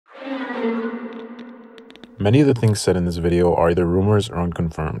Many of the things said in this video are either rumors or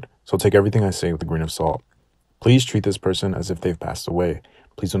unconfirmed, so take everything I say with a grain of salt. Please treat this person as if they've passed away.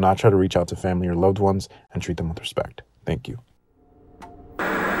 Please do not try to reach out to family or loved ones and treat them with respect. Thank you.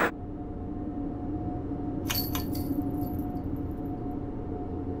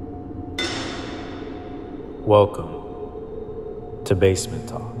 Welcome to Basement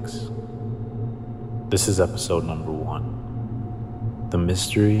Talks. This is episode number 1. The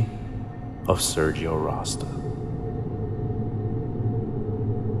Mystery of Sergio Razta.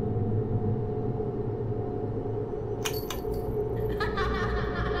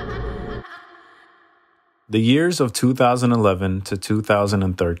 The years of 2011 to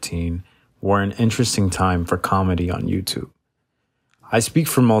 2013 were an interesting time for comedy on YouTube. I speak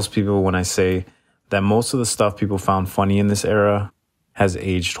for most people when I say that most of the stuff people found funny in this era has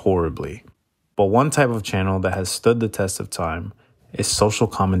aged horribly. But one type of channel that has stood the test of time is social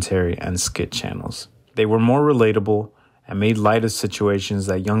commentary and skit channels. They were more relatable and made light of situations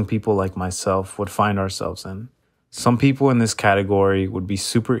that young people like myself would find ourselves in. Some people in this category would be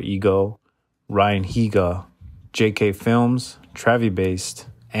Super Ego, Ryan Higa, JK Films, Travi Based,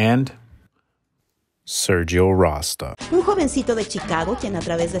 and Sergio Razta. Un jovencito de Chicago quien a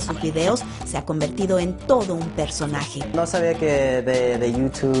través de sus videos se ha convertido en todo un personaje. No sabía que de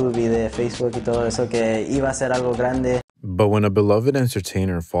YouTube y de Facebook y todo eso que iba a ser algo grande. But when a beloved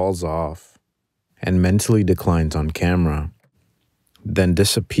entertainer falls off and mentally declines on camera, then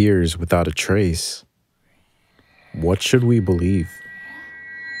disappears without a trace, what should we believe?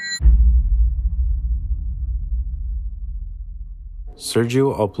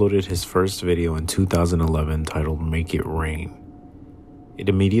 Sergio uploaded his first video in 2011 titled Make It Rain. It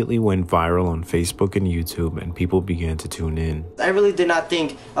immediately went viral on Facebook and YouTube, and people began to tune in. I really did not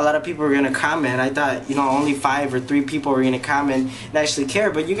think a lot of people were going to comment. I thought, only 5 or 3 people were going to comment and actually care,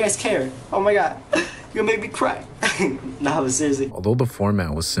 but you guys care. Oh my God, you made me cry. No, seriously. Although the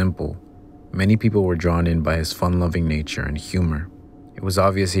format was simple, many people were drawn in by his fun-loving nature and humor. It was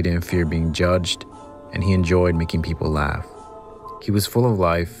obvious he didn't fear being judged, and he enjoyed making people laugh. He was full of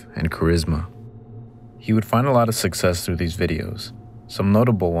life and charisma. He would find a lot of success through these videos. Some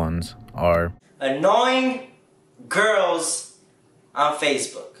notable ones are annoying girls on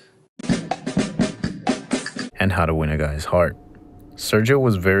Facebook and How to Win a Guy's Heart. Sergio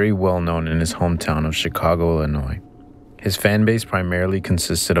was very well known in his hometown of Chicago, Illinois. His fan base primarily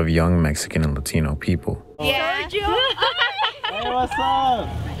consisted of young Mexican and Latino people. Yeah. Sergio! Hey, what's up?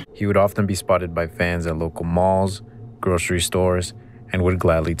 He would often be spotted by fans at local malls, grocery stores, and would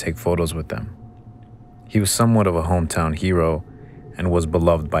gladly take photos with them. He was somewhat of a hometown hero and was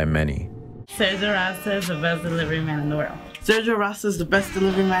beloved by many. Sergio Razta is the best delivery man in the world. Sergio Razta is the best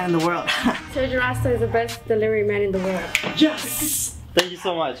delivery man in the world. Sergio Razta is the best delivery man in the world. Yes! Thank you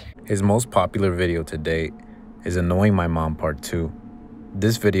so much. His most popular video to date is Annoying My Mom Part 2.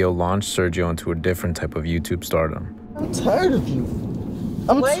 This video launched Sergio into a different type of YouTube stardom. I'm tired of you.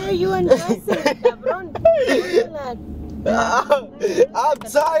 Why are you undressing, cabrón? I'm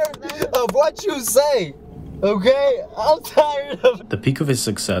tired of what you say. Okay? I'm tired of... The peak of his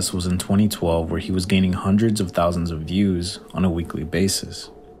success was in 2012, where he was gaining hundreds of thousands of views on a weekly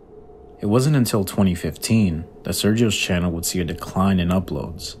basis. It wasn't until 2015 that Sergio's channel would see a decline in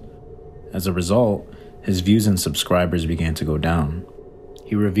uploads. As a result, his views and subscribers began to go down.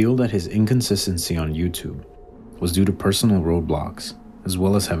 He revealed that his inconsistency on YouTube was due to personal roadblocks, as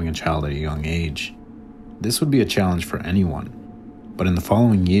well as having a child at a young age. This would be a challenge for anyone, but in the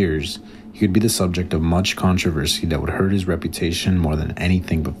following years, he would be the subject of much controversy that would hurt his reputation more than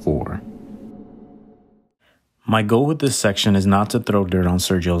anything before. My goal with this section is not to throw dirt on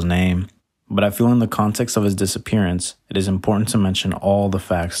Sergio's name, but I feel in the context of his disappearance, it is important to mention all the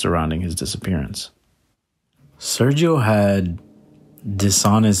facts surrounding his disappearance. Sergio had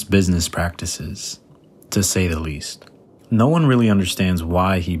dishonest business practices, to say the least. No one really understands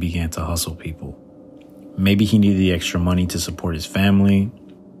why he began to hustle people. Maybe he needed the extra money to support his family,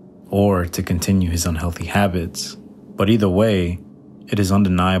 or to continue his unhealthy habits. But either way, it is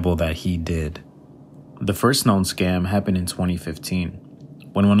undeniable that he did. The first known scam happened in 2015,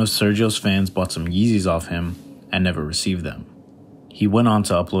 when one of Sergio's fans bought some Yeezys off him and never received them. He went on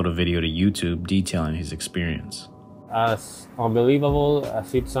to upload a video to YouTube detailing his experience. As unbelievable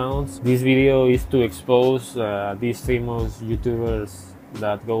as it sounds, this video is to expose these famous YouTubers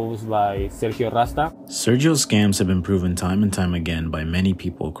that goes by Sergio Razta. Sergio's scams have been proven time and time again by many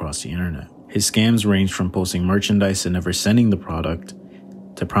people across the internet. His scams range from posting merchandise and never sending the product,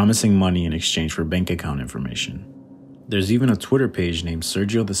 to promising money in exchange for bank account information. There's even a Twitter page named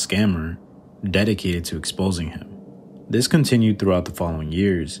Sergio the Scammer dedicated to exposing him. This continued throughout the following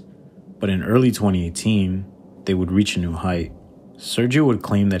years, But in early 2018, they would reach a new height. Sergio would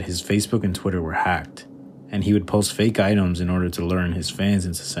claim that his Facebook and Twitter were hacked, and he would post fake items in order to lure in his fans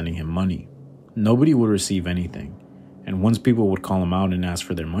into sending him money. Nobody would receive anything, and once people would call him out and ask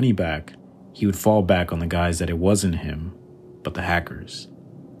for their money back, he would fall back on the guise that it wasn't him, but the hackers.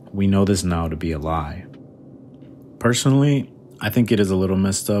 We know this now to be a lie. Personally, I think it is a little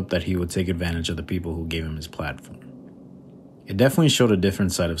messed up that he would take advantage of the people who gave him his platform. It definitely showed a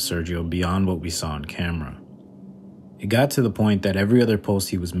different side of Sergio beyond what we saw on camera. It got to the point that every other post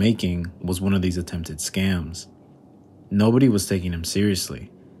he was making was one of these attempted scams. Nobody was taking him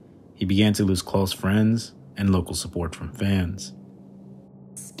seriously. He began to lose close friends and local support from fans.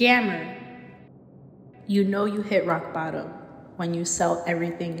 Scammer. You know you hit rock bottom when you sell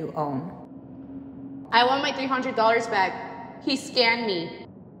everything you own. I want my $300 back. He scammed me.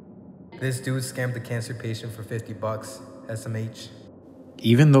 This dude scammed a cancer patient for $50, SMH.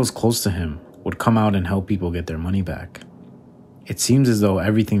 Even those close to him would come out and help people get their money back. It seems as though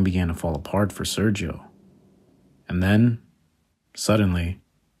everything began to fall apart for Sergio. And then, suddenly,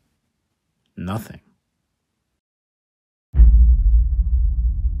 nothing.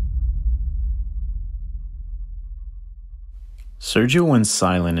 Sergio went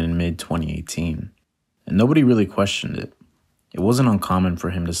silent in mid-2018, and nobody really questioned it. It wasn't uncommon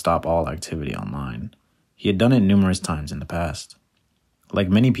for him to stop all activity online. He had done it numerous times in the past. Like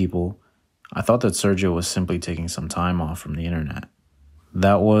many people, I thought that Sergio was simply taking some time off from the internet.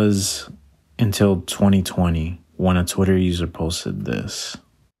 That was until 2020, when a Twitter user posted this.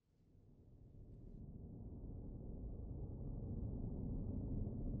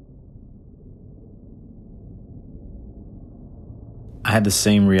 I had the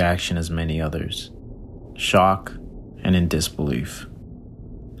same reaction as many others. Shock and in disbelief.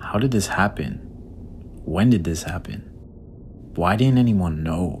 How did this happen? When did this happen? Why didn't anyone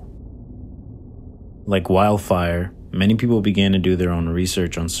know? Like wildfire, many people began to do their own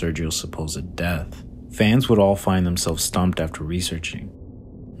research on Sergio's supposed death. Fans would all find themselves stumped after researching.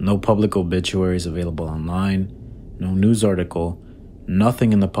 No public obituaries available online, no news article,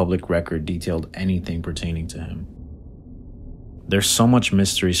 nothing in the public record detailed anything pertaining to him. There's so much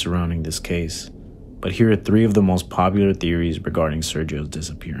mystery surrounding this case, but here are 3 of the most popular theories regarding Sergio's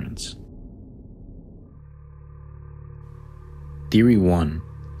disappearance. Theory 1.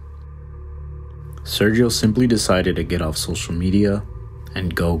 Sergio simply decided to get off social media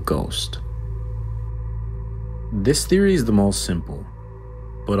and go ghost. This theory is the most simple,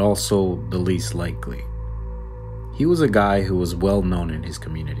 but also the least likely. He was a guy who was well known in his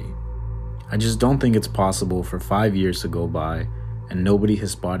community. I just don't think it's possible for 5 years to go by and nobody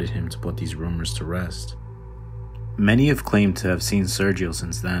has spotted him to put these rumors to rest. Many have claimed to have seen Sergio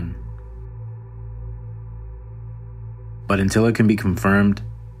since then. But until it can be confirmed,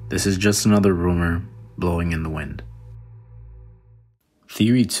 this is just another rumor blowing in the wind.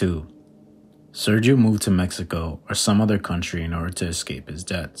 Theory 2. Sergio moved to Mexico or some other country in order to escape his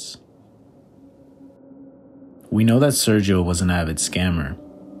debts. We know that Sergio was an avid scammer,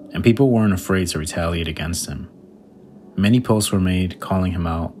 and people weren't afraid to retaliate against him. Many posts were made calling him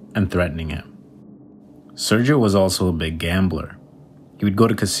out and threatening him. Sergio was also a big gambler. He would go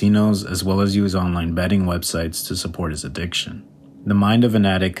to casinos as well as use online betting websites to support his addiction. The mind of an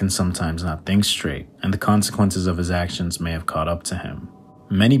addict can sometimes not think straight, and the consequences of his actions may have caught up to him.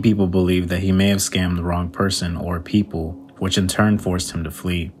 Many people believe that he may have scammed the wrong person or people, which in turn forced him to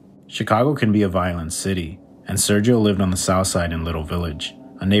flee. Chicago can be a violent city, and Sergio lived on the south side in Little Village,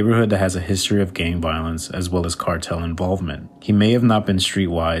 a neighborhood that has a history of gang violence as well as cartel involvement. He may have not been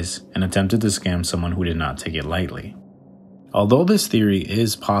streetwise and attempted to scam someone who did not take it lightly. Although this theory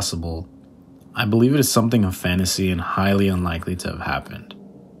is possible, I believe it is something of fantasy and highly unlikely to have happened.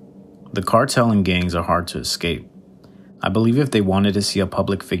 The cartel and gangs are hard to escape. I believe if they wanted to see a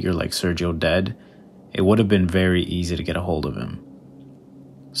public figure like Sergio dead, it would have been very easy to get a hold of him.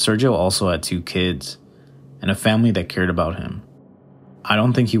 Sergio also had 2 kids and a family that cared about him. I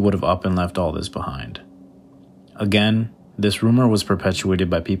don't think he would have up and left all this behind. Again, this rumor was perpetuated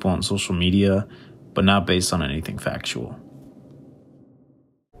by people on social media, but not based on anything factual.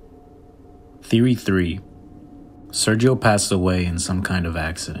 Theory 3. Sergio passed away in some kind of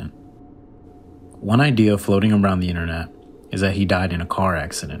accident. One idea floating around the internet is that he died in a car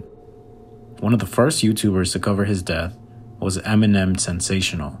accident. One of the first YouTubers to cover his death was Eminem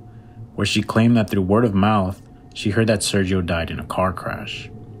Sensational, where she claimed that through word of mouth, she heard that Sergio died in a car crash.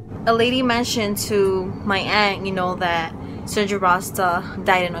 A lady mentioned to my aunt, that Sergio Razta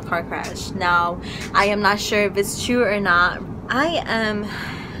died in a car crash. Now, I am not sure if it's true or not. I am,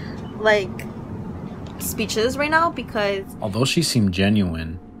 speechless right now because... Although she seemed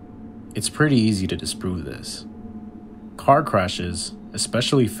genuine, It's pretty easy to disprove this. Car crashes,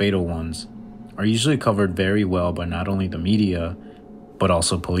 especially fatal ones, are usually covered very well by not only the media, but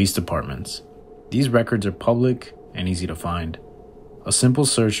also police departments. These records are public and easy to find. A simple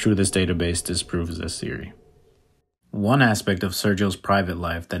search through this database disproves this theory. One aspect of Sergio's private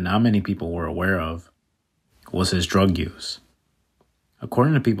life that not many people were aware of was his drug use.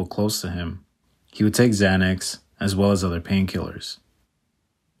 According to people close to him, he would take Xanax as well as other painkillers.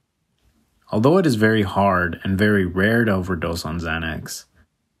 Although it is very hard and very rare to overdose on Xanax,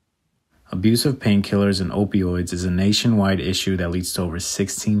 abuse of painkillers and opioids is a nationwide issue that leads to over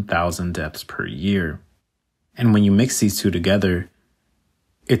 16,000 deaths per year. And when you mix these two together,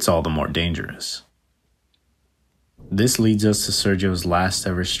 it's all the more dangerous. This leads us to Sergio's last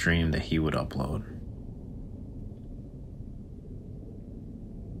ever stream that he would upload.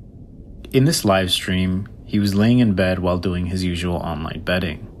 In this live stream, he was laying in bed while doing his usual online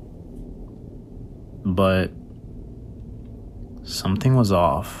betting. But something was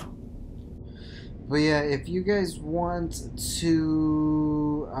off. But yeah, if you guys want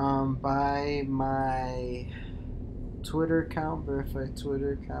to buy my Twitter account, verified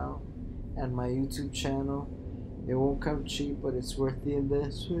Twitter account, and my YouTube channel, it won't come cheap, but it's worth the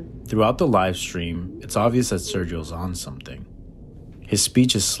investment. Throughout the live stream, it's obvious that Sergio's on something. His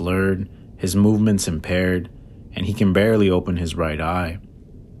speech is slurred, his movements impaired, and he can barely open his right eye.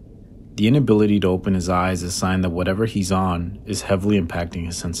 The inability to open his eyes is a sign that whatever he's on is heavily impacting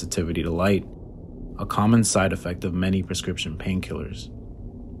his sensitivity to light, a common side effect of many prescription painkillers.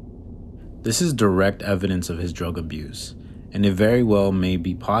 This is direct evidence of his drug abuse, and it very well may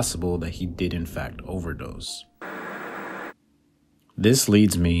be possible that he did in fact overdose. This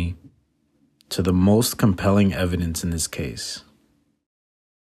leads me to the most compelling evidence in this case.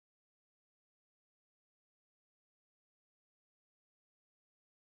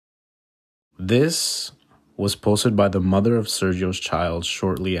 This was posted by the mother of Sergio's child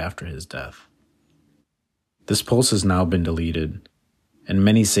shortly after his death. This post has now been deleted, and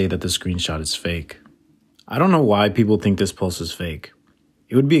many say that the screenshot is fake. I don't know why people think this post is fake.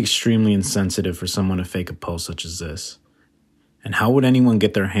 It would be extremely insensitive for someone to fake a post such as this. And how would anyone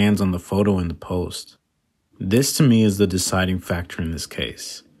get their hands on the photo in the post? This to me is the deciding factor in this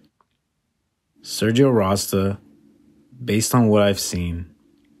case. Sergio Razta, based on what I've seen,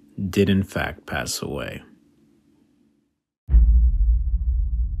 did in fact pass away.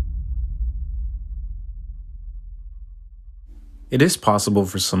 It is possible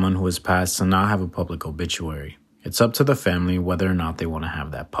for someone who has passed to not have a public obituary. It's up to the family whether or not they want to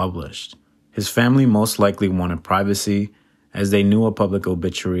have that published. His family most likely wanted privacy, as they knew a public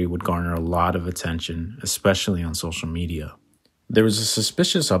obituary would garner a lot of attention, especially on social media. There was a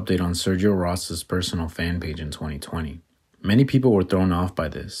suspicious update on Sergio Rasta's personal fan page in 2020. Many people were thrown off by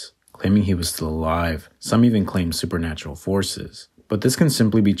this, claiming he was still alive. Some even claimed supernatural forces. But this can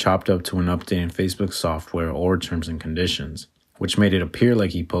simply be chopped up to an update in Facebook software or terms and conditions, which made it appear like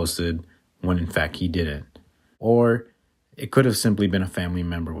he posted when in fact he didn't. Or it could have simply been a family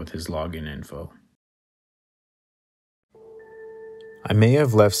member with his login info. I may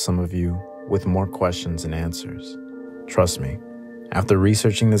have left some of you with more questions and answers. Trust me, after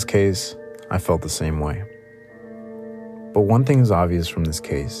researching this case, I felt the same way. But one thing is obvious from this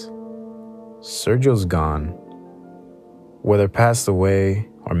case. Sergio's gone. Whether passed away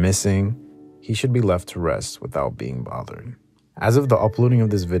or missing, he should be left to rest without being bothered. As of the uploading of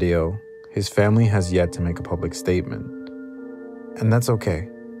this video, his family has yet to make a public statement. And that's okay.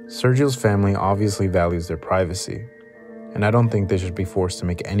 Sergio's family obviously values their privacy, and I don't think they should be forced to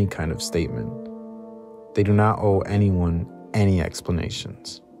make any kind of statement. They do not owe anyone any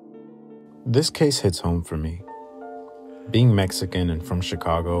explanations. This case hits home for me. Being Mexican and from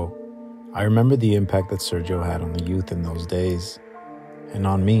Chicago, I remember the impact that Sergio had on the youth in those days, and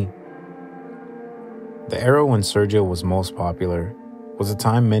on me. The era when Sergio was most popular was a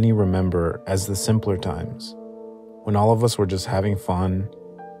time many remember as the simpler times, when all of us were just having fun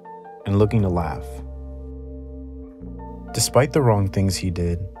and looking to laugh. Despite the wrong things he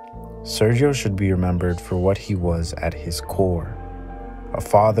did, Sergio should be remembered for what he was at his core: a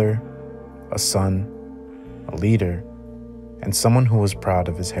father, a son, a leader, and someone who was proud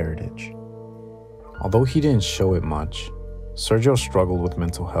of his heritage. Although he didn't show it much, Sergio struggled with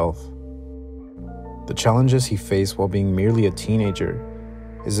mental health. The challenges he faced while being merely a teenager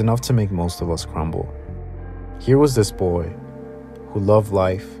is enough to make most of us crumble. Here was this boy who loved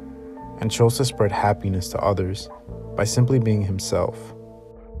life and chose to spread happiness to others by simply being himself.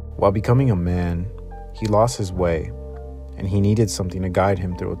 While becoming a man, he lost his way, and he needed something to guide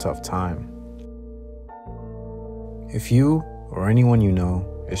him through a tough time. If you or anyone you know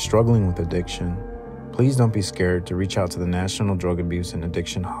is struggling with addiction, please don't be scared to reach out to the National Drug Abuse and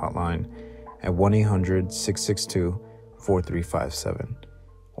Addiction Hotline at 1-800-662-4357.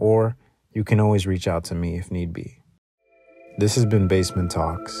 Or you can always reach out to me if need be. This has been Basement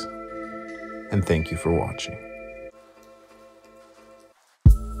Talks, and thank you for watching.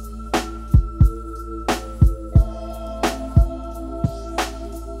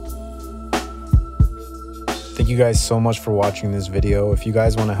 Thank you guys so much for watching this video. If you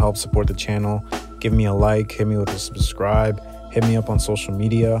guys want to help support the channel, give me a like, hit me with a subscribe, hit me up on social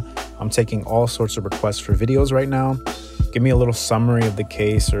media. I'm taking all sorts of requests for videos right now. Give me a little summary of the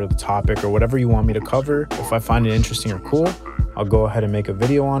case or the topic or whatever you want me to cover. If I find it interesting or cool, I'll go ahead and make a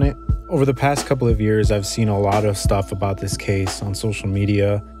video on it. Over the past couple of years, I've seen a lot of stuff about this case on social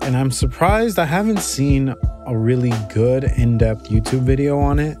media, and I'm surprised I haven't seen a really good in-depth YouTube video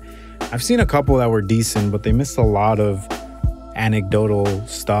on it. I've seen a couple that were decent, but they missed a lot of anecdotal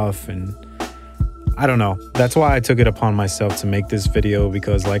stuff, and I don't know. That's why I took it upon myself to make this video,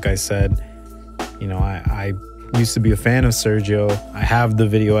 because like I said, you know, I used to be a fan of Sergio. I have the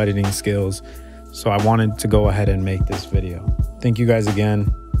video editing skills, so I wanted to go ahead and make this video. Thank you guys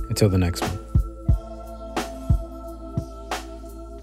again. Until the next one.